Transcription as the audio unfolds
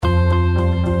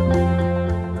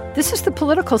This is The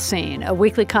Political Scene, a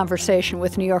weekly conversation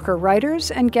with New Yorker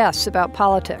writers and guests about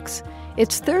politics.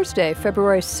 It's Thursday,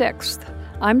 February 6th.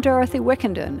 I'm Dorothy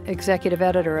Wickenden, executive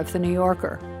editor of The New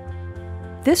Yorker.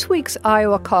 This week's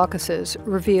Iowa caucuses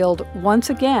revealed once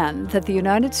again that the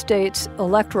United States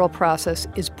electoral process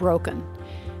is broken.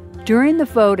 During the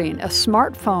voting, a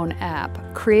smartphone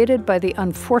app created by the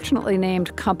unfortunately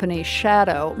named company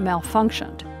Shadow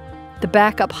malfunctioned. The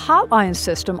backup hotline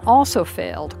system also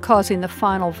failed, causing the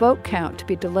final vote count to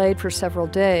be delayed for several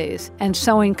days and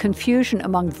sowing confusion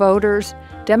among voters,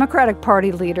 Democratic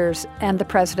Party leaders, and the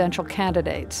presidential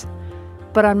candidates.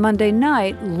 But on Monday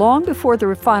night, long before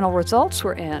the final results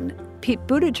were in, Pete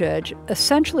Buttigieg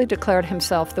essentially declared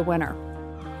himself the winner.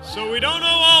 So we don't know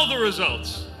all the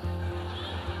results,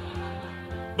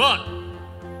 but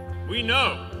we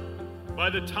know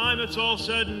by the time it's all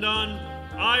said and done,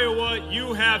 Iowa,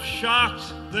 you have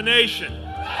shocked the nation.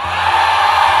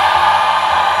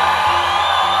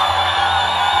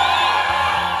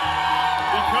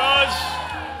 Because,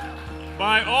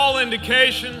 by all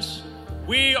indications,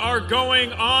 we are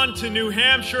going on to New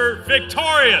Hampshire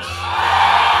victorious.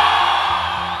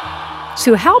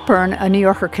 Sue Halpern, a New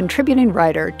Yorker contributing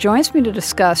writer, joins me to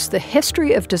discuss the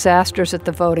history of disasters at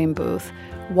the voting booth,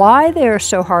 why they are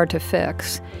so hard to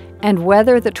fix, and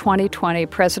whether the 2020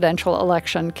 presidential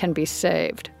election can be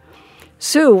saved.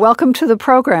 Sue, welcome to the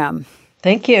program.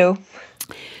 Thank you.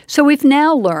 So we've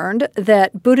now learned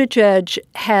that Buttigieg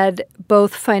had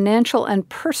both financial and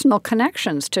personal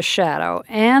connections to Shadow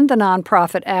and the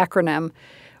nonprofit acronym,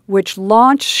 which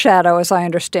launched Shadow, as I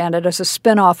understand it, as a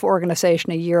spin-off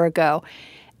organization a year ago.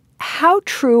 How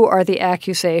true are the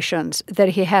accusations that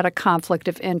he had a conflict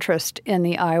of interest in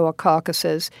the Iowa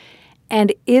caucuses?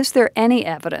 And is there any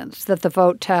evidence that the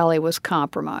vote tally was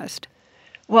compromised?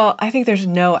 Well, I think there's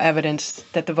no evidence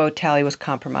that the vote tally was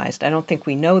compromised. I don't think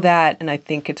we know that, and I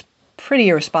think it's pretty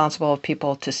irresponsible of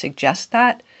people to suggest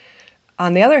that.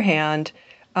 On the other hand,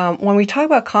 when we talk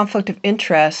about conflict of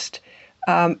interest,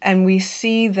 and we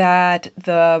see that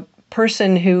the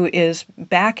person who is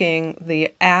backing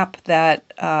the app that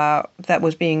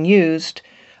was being used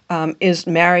is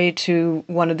married to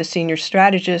one of the senior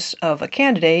strategists of a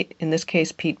candidate, in this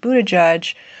case Pete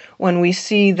Buttigieg, when we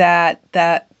see that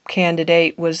that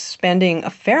candidate was spending a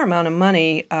fair amount of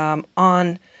money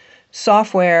on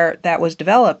software that was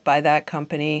developed by that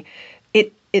company,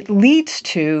 it leads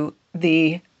to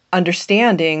the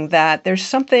understanding that there's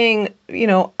something,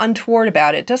 untoward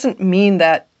about it. It doesn't mean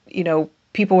that,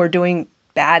 people are doing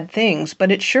bad things,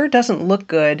 but it sure doesn't look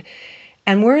good.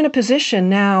 And we're in a position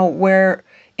now where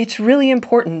it's really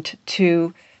important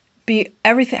to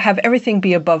have everything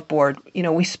be above board.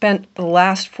 We spent the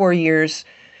last 4 years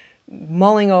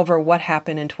mulling over what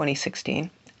happened in 2016.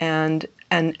 And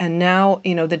now,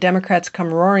 the Democrats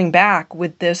come roaring back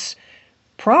with this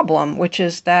problem, which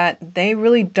is that they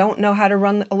really don't know how to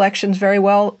run elections very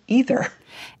well either.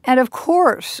 And of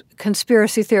course,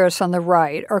 conspiracy theorists on the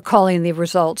right are calling the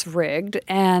results rigged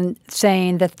and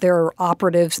saying that there are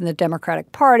operatives in the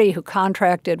Democratic Party who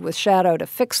contracted with Shadow to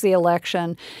fix the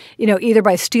election, either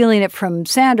by stealing it from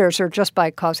Sanders or just by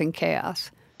causing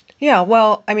chaos. Yeah,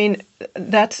 well, I mean,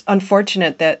 that's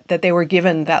unfortunate that they were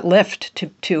given that lift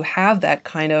to have that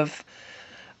kind of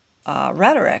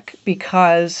rhetoric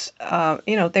because,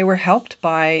 they were helped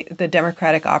by the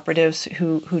Democratic operatives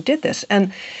who did this.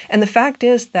 And the fact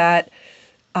is that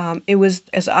it was,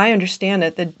 as I understand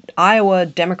it, the Iowa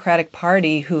Democratic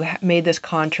Party who made this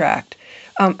contract.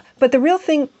 But the real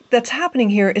thing that's happening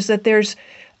here is that there's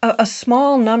a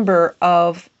small number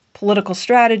of political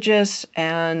strategists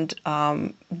and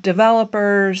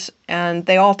developers, and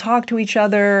they all talk to each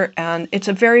other, and it's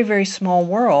a very, very small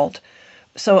world.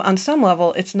 So on some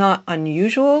level, it's not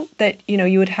unusual that,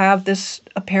 you would have this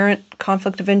apparent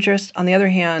conflict of interest. On the other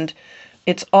hand,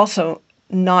 it's also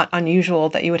not unusual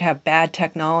that you would have bad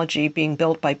technology being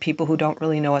built by people who don't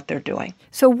really know what they're doing.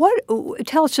 So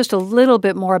tell us just a little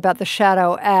bit more about the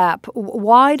Shadow app.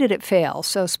 Why did it fail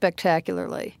so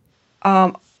spectacularly?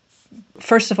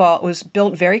 First of all, it was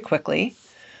built very quickly.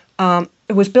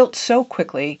 It was built so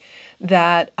quickly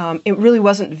that it really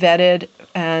wasn't vetted.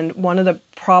 And one of the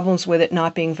problems with it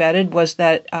not being vetted was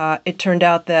that it turned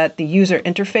out that the user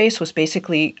interface was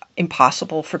basically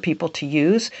impossible for people to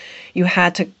use. You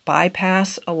had to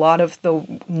bypass a lot of the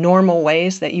normal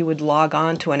ways that you would log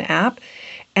on to an app.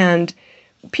 And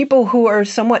people who are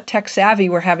somewhat tech savvy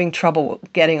were having trouble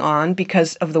getting on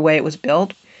because of the way it was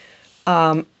built.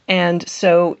 And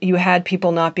so you had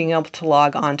people not being able to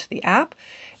log on to the app.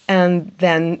 And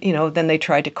then, then they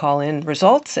tried to call in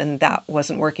results, and that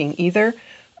wasn't working either.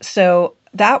 So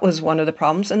that was one of the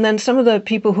problems. And then some of the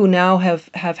people who now have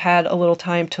had a little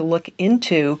time to look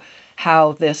into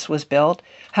how this was built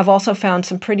have also found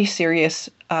some pretty serious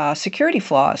security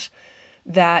flaws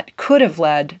that could have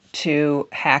led to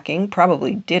hacking,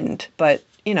 probably didn't. But,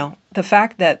 the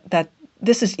fact that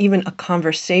this is even a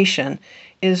conversation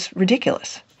is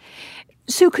ridiculous.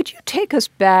 Sue, could you take us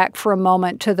back for a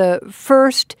moment to the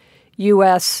first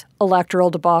U.S. electoral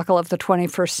debacle of the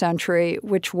 21st century,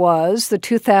 which was the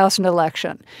 2000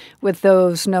 election, with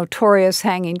those notorious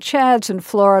hanging chads in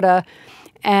Florida,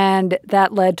 and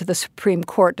that led to the Supreme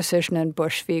Court decision in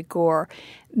Bush v. Gore.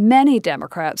 Many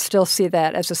Democrats still see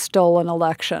that as a stolen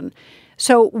election.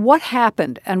 So what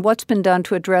happened, and what's been done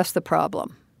to address the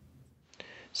problem?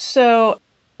 So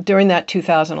during that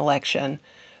 2000 election,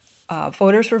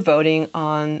 voters were voting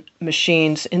on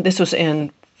machines, and this was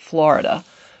in Florida,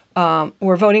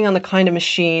 were voting on the kind of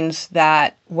machines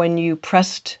that when you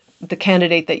pressed the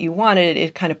candidate that you wanted,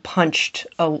 it kind of punched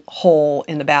a hole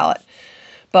in the ballot.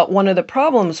 But one of the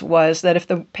problems was that if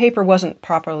the paper wasn't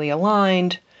properly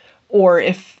aligned, or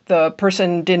if the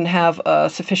person didn't have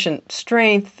sufficient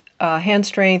strength, hand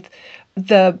strength,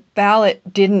 the ballot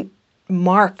didn't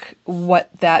mark what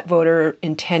that voter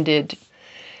intended.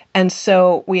 And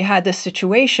so we had this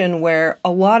situation where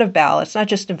a lot of ballots, not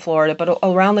just in Florida, but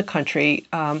around the country,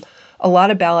 a lot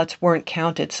of ballots weren't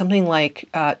counted. Something like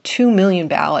 2 million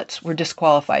ballots were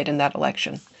disqualified in that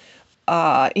election.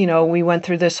 We went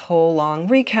through this whole long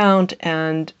recount,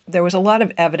 and there was a lot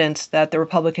of evidence that the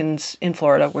Republicans in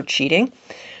Florida were cheating.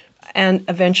 And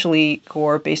eventually,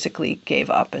 Gore basically gave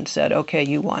up and said, okay,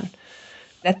 you won.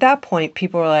 At that point,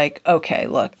 people were like, okay,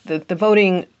 look, the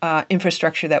voting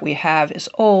infrastructure that we have is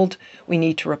old. We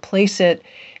need to replace it.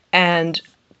 And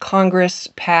Congress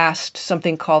passed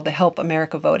something called the Help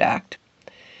America Vote Act.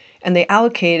 And they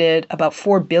allocated about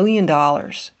 $4 billion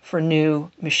for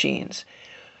new machines.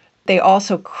 They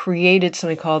also created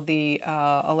something called the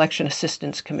Election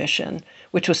Assistance Commission,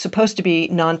 which was supposed to be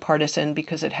nonpartisan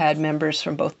because it had members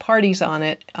from both parties on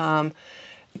it.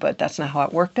 But that's not how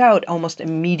it worked out. Almost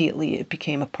immediately, it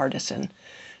became a partisan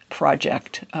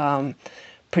project,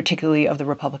 particularly of the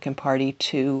Republican Party,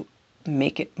 to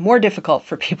make it more difficult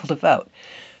for people to vote.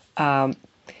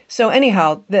 So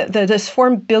anyhow, this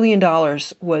 $4 billion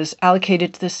was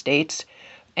allocated to the states,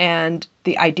 and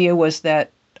the idea was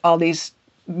that all these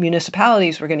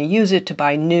municipalities were going to use it to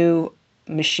buy new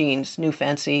machines, new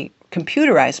fancy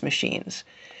computerized machines.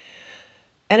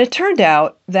 And it turned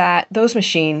out that those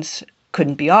machines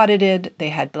couldn't be audited, they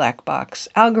had black box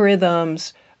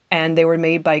algorithms, and they were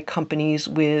made by companies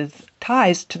with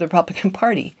ties to the Republican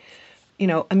Party.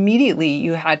 Immediately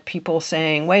you had people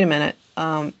saying, wait a minute,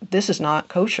 this is not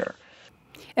kosher.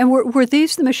 And were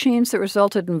these the machines that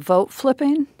resulted in vote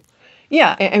flipping?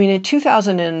 Yeah, in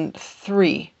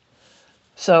 2003,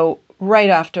 so right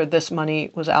after this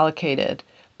money was allocated,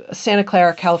 Santa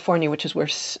Clara, California, which is where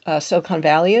Silicon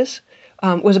Valley is,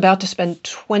 was about to spend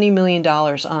 $20 million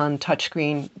on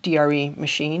touchscreen DRE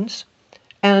machines.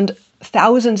 And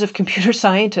thousands of computer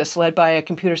scientists, led by a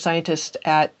computer scientist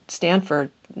at Stanford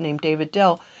named David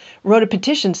Dill, wrote a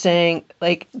petition saying,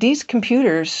 these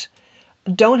computers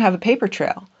don't have a paper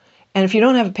trail. And if you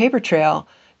don't have a paper trail,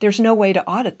 there's no way to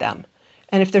audit them.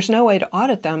 And if there's no way to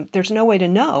audit them, there's no way to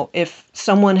know if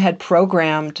someone had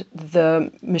programmed the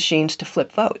machines to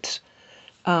flip votes.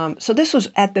 So this was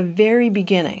at the very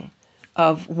beginning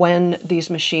of when these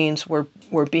machines were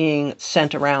being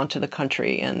sent around to the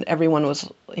country, and everyone was,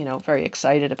 very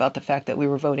excited about the fact that we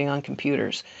were voting on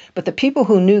computers. But the people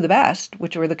who knew the best,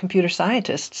 which were the computer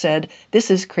scientists, said,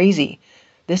 this is crazy.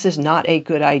 This is not a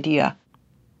good idea.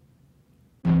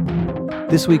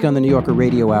 This week on the New Yorker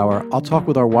Radio Hour, I'll talk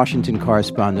with our Washington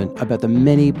correspondent about the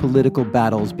many political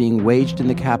battles being waged in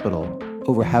the Capitol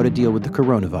over how to deal with the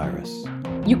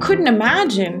coronavirus. You couldn't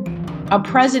imagine a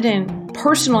president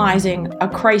personalizing a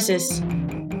crisis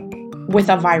with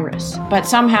a virus, but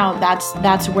somehow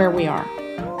that's where we are.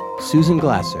 Susan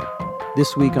Glasser,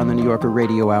 this week on the New Yorker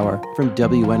Radio Hour from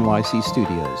WNYC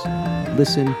Studios.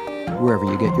 Listen wherever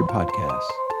you get your podcasts.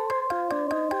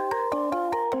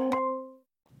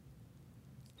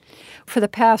 For the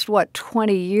past,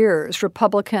 20 years,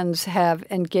 Republicans have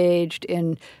engaged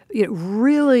in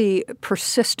really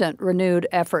persistent, renewed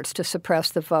efforts to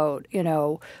suppress the vote,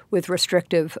 with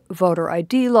restrictive voter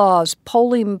ID laws,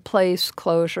 polling place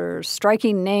closures,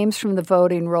 striking names from the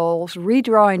voting rolls,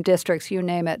 redrawing districts, you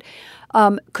name it.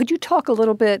 Could you talk a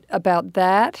little bit about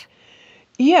that?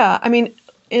 Yeah,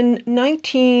 in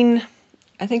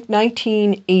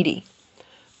 1980,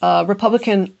 a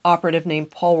Republican operative named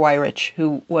Paul Weyrich,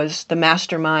 who was the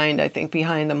mastermind, I think,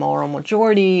 behind the moral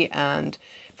majority and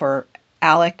for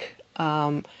ALEC,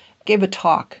 gave a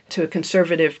talk to a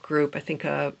conservative group, I think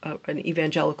an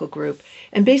evangelical group.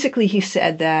 And basically he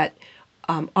said that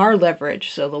our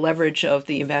leverage, so the leverage of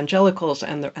the evangelicals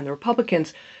and the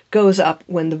Republicans, goes up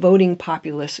when the voting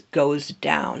populace goes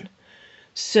down.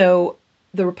 So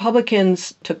the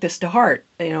Republicans took this to heart,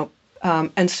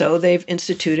 and so they've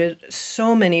instituted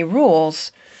so many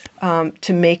rules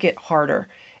to make it harder.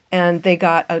 And they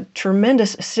got a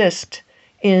tremendous assist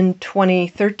in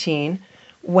 2013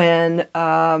 when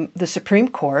the Supreme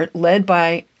Court, led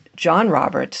by John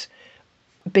Roberts,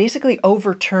 basically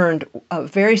overturned a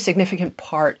very significant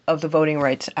part of the Voting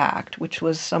Rights Act, which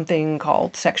was something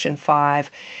called Section 5.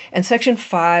 And Section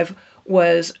 5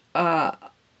 was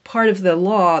part of the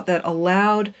law that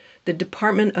allowed the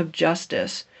Department of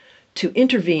Justice to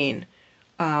intervene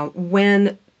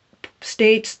when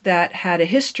states that had a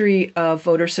history of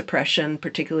voter suppression,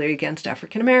 particularly against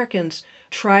African Americans,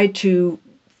 tried to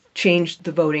change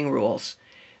the voting rules.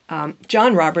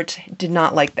 John Roberts did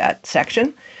not like that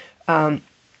section.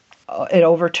 It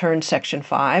overturned Section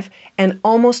 5, and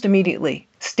almost immediately,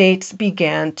 states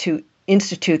began to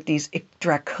institute these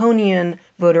draconian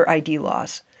voter ID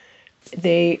laws.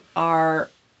 They are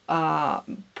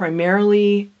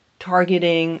primarily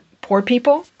targeting poor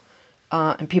people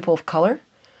and people of color,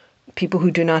 people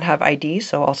who do not have ID,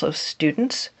 so also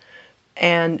students.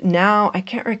 And now I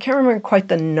can't remember quite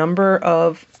the number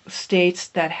of states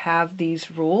that have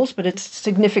these rules, but it's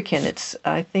significant.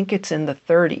 I think it's in the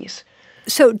 30s.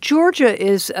 So Georgia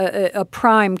is a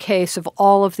prime case of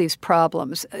all of these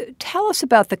problems. Tell us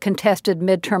about the contested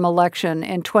midterm election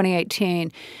in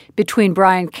 2018 between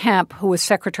Brian Kemp, who was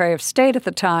Secretary of State at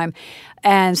the time,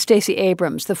 and Stacey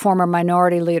Abrams, the former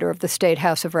minority leader of the State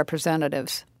House of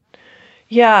Representatives.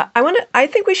 Yeah, I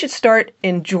think we should start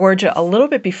in Georgia a little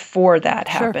bit before that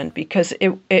happened, because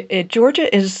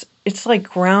Georgia it's like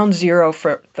ground zero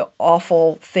for the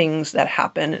awful things that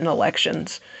happen in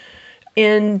elections.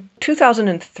 In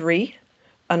 2003,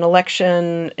 an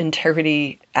election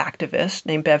integrity activist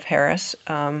named Bev Harris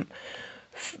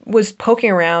was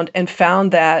poking around and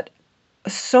found that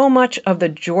so much of the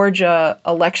Georgia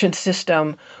election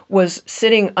system was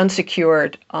sitting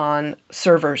unsecured on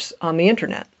servers on the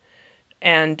internet.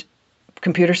 And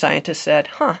computer scientists said,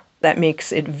 that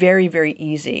makes it very, very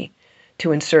easy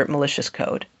to insert malicious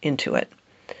code into it.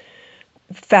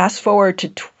 Fast forward to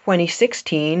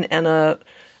 2016, and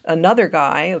another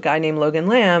guy, a guy named Logan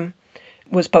Lamb,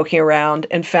 was poking around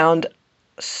and found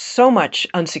so much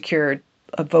unsecured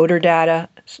voter data,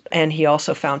 and he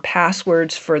also found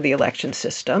passwords for the election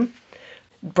system.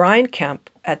 Brian Kemp,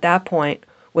 at that point,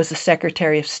 was the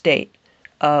Secretary of State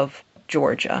of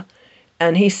Georgia,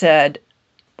 and he said,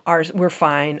 we're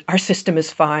fine, our system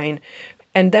is fine.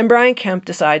 And then Brian Kemp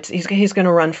decides he's going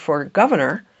to run for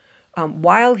governor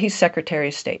while he's Secretary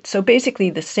of State. So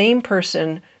basically the same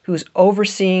person who's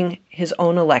overseeing his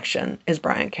own election is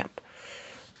Brian Kemp.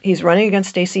 He's running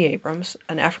against Stacey Abrams,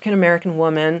 an African-American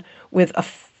woman with a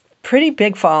pretty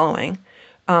big following,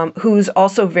 who's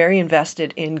also very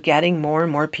invested in getting more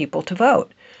and more people to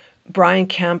vote. Brian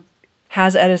Kemp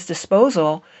has at his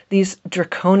disposal these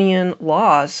draconian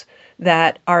laws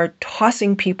that are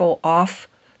tossing people off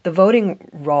the voting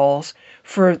rolls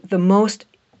for the most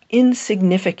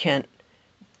insignificant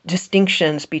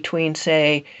distinctions between,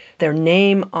 say, their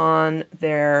name on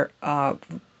their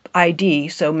ID.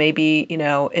 So maybe,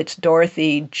 it's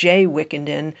Dorothy J.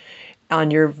 Wickenden on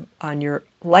your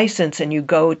license, and you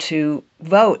go to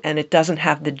vote and it doesn't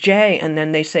have the J, and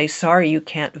then they say, sorry, you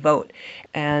can't vote.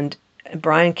 And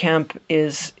Brian Kemp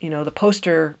is, the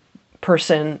poster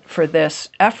person for this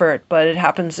effort, but it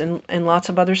happens in lots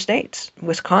of other states.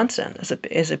 Wisconsin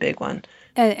is a big one.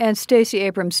 And Stacey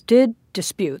Abrams did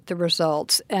dispute the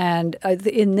results. And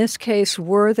in this case,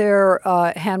 were there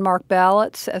hand-marked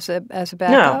ballots as a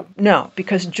backup? No,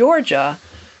 because Georgia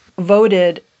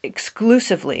voted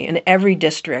exclusively in every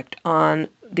district on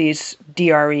these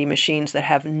DRE machines that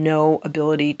have no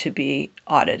ability to be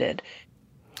audited.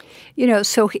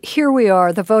 So here we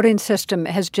are. The voting system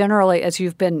has generally, as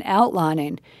you've been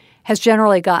outlining, has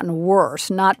generally gotten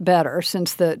worse, not better,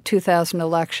 since the 2000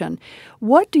 election.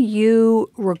 What do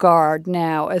you regard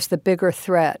now as the bigger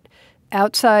threat?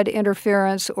 Outside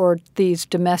interference or these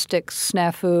domestic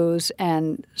snafus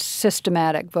and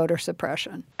systematic voter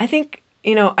suppression? I think,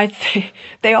 I think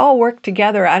they all work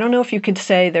together. I don't know if you could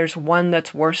say there's one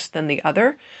that's worse than the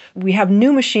other. We have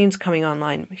new machines coming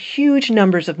online, huge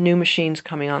numbers of new machines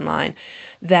coming online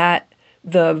that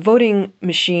the voting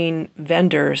machine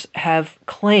vendors have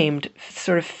claimed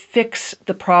sort of fix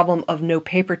the problem of no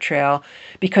paper trail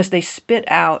because they spit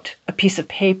out a piece of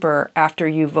paper after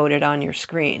you voted on your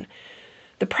screen.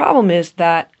 The problem is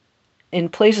that in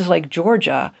places like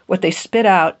Georgia, what they spit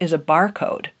out is a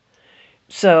barcode.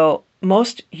 So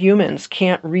most humans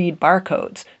can't read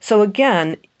barcodes. So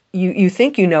again, you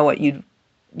think you know what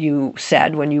you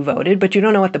said when you voted, but you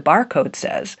don't know what the barcode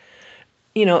says.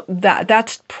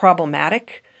 That's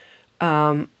problematic.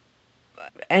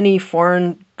 Any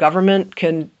foreign government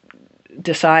can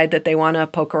decide that they want to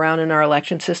poke around in our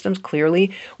election systems,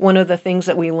 clearly. One of the things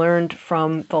that we learned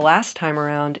from the last time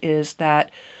around is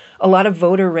that a lot of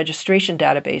voter registration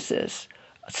databases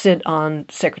sit on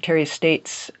Secretary of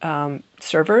State's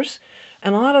servers,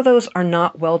 and a lot of those are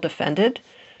not well defended.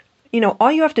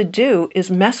 All you have to do is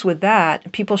mess with that,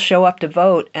 and people show up to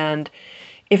vote, and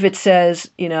if it says,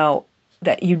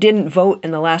 that you didn't vote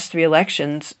in the last 3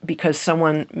 elections because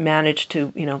someone managed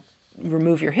to,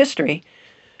 remove your history,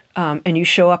 and you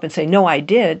show up and say, no, I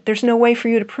did, there's no way for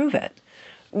you to prove it.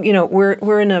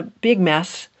 We're in a big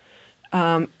mess,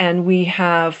 and we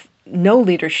have no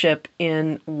leadership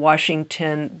in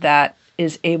Washington that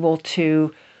is able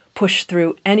to push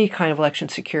through any kind of election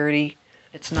security.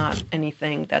 It's not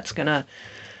anything that's going to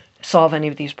solve any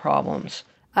of these problems.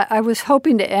 I was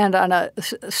hoping to end on a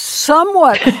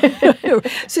somewhat,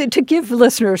 so to give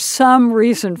listeners some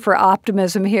reason for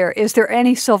optimism here. Is there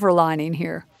any silver lining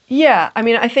here? Yeah,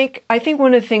 I think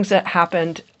one of the things that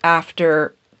happened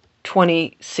after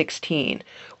 2016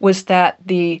 was that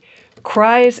the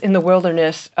cries in the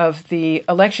wilderness of the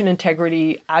election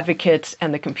integrity advocates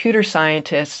and the computer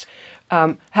scientists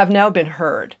have now been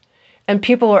heard. And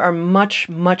people are much,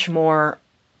 much more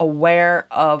aware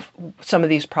of some of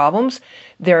these problems.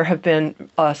 There have been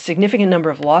a significant number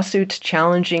of lawsuits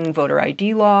challenging voter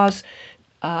ID laws.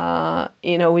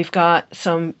 We've got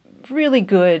some really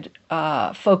good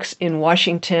folks in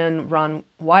Washington. Ron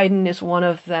Wyden is one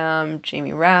of them,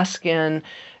 Jamie Raskin,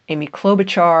 Amy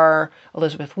Klobuchar,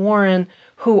 Elizabeth Warren,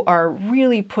 who are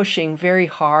really pushing very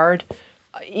hard,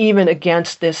 even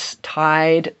against this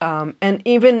tide. And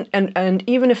even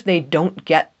if they don't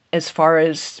get as far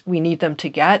as we need them to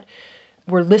get,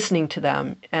 we're listening to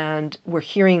them and we're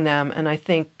hearing them. And I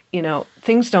think,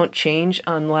 things don't change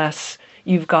unless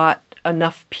you've got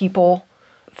enough people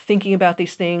thinking about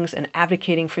these things and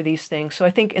advocating for these things. So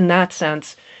I think in that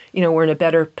sense, we're in a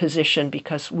better position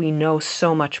because we know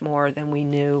so much more than we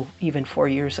knew even 4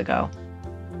 years ago.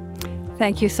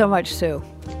 Thank you so much, Sue.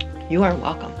 You are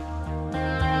welcome.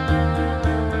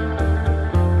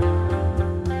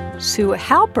 Sue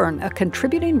Halpern, a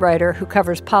contributing writer who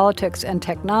covers politics and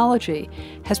technology,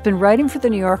 has been writing for The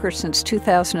New Yorker since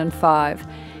 2005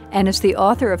 and is the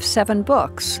author of 7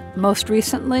 books, most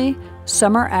recently,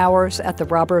 Summer Hours at the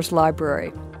Robbers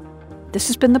Library. This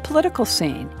has been The Political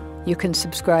Scene. You can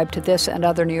subscribe to this and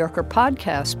other New Yorker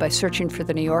podcasts by searching for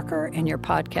The New Yorker in your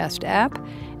podcast app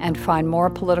and find more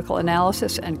political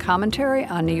analysis and commentary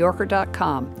on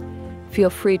NewYorker.com. Feel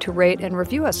free to rate and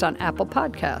review us on Apple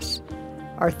Podcasts.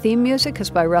 Our theme music is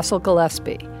by Russell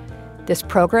Gillespie. This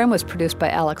program was produced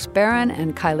by Alex Barron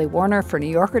and Kylie Warner for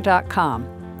NewYorker.com.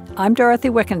 I'm Dorothy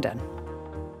Wickenden.